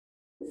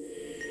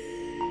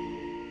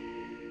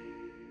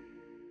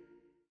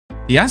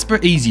The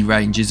Asber Easy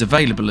range is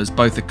available as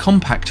both a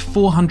compact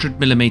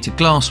 400mm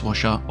glass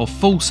washer or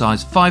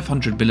full-size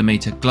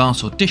 500mm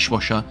glass or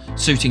dishwasher,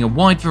 suiting a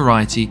wide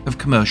variety of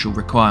commercial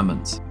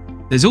requirements.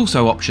 There's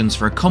also options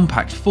for a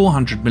compact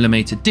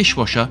 400mm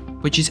dishwasher,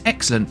 which is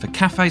excellent for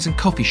cafes and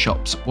coffee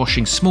shops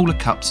washing smaller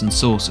cups and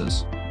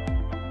saucers.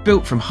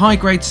 Built from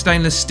high-grade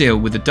stainless steel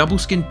with a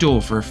double-skin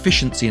door for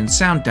efficiency and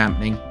sound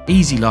dampening,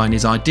 EasyLine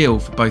is ideal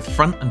for both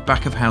front and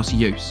back of house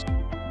use.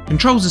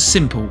 Controls are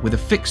simple with a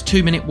fixed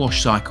 2-minute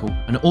wash cycle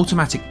and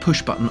automatic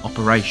push-button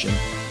operation.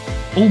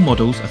 All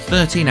models are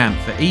 13 amp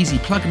for easy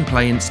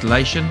plug-and-play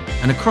installation,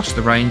 and across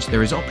the range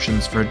there is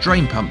options for a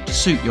drain pump to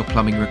suit your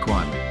plumbing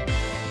requirement.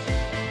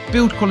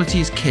 Build quality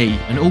is key,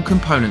 and all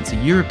components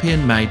are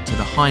European made to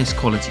the highest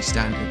quality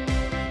standard.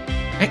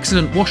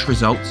 Excellent wash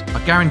results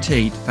are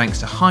guaranteed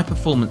thanks to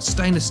high-performance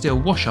stainless steel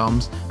wash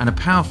arms and a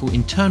powerful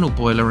internal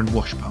boiler and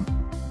wash pump.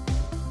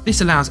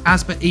 This allows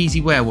Asber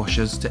Easy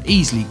Warewashers to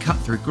easily cut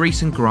through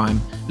grease and grime,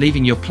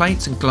 leaving your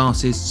plates and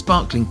glasses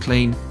sparkling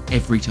clean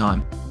every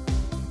time.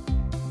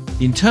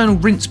 The internal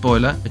rinse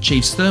boiler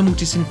achieves thermal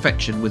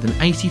disinfection with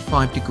an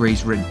 85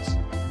 degrees rinse.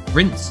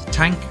 Rinse,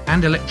 tank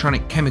and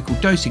electronic chemical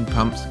dosing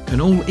pumps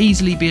can all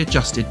easily be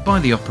adjusted by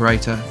the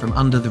operator from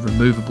under the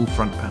removable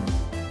front panel.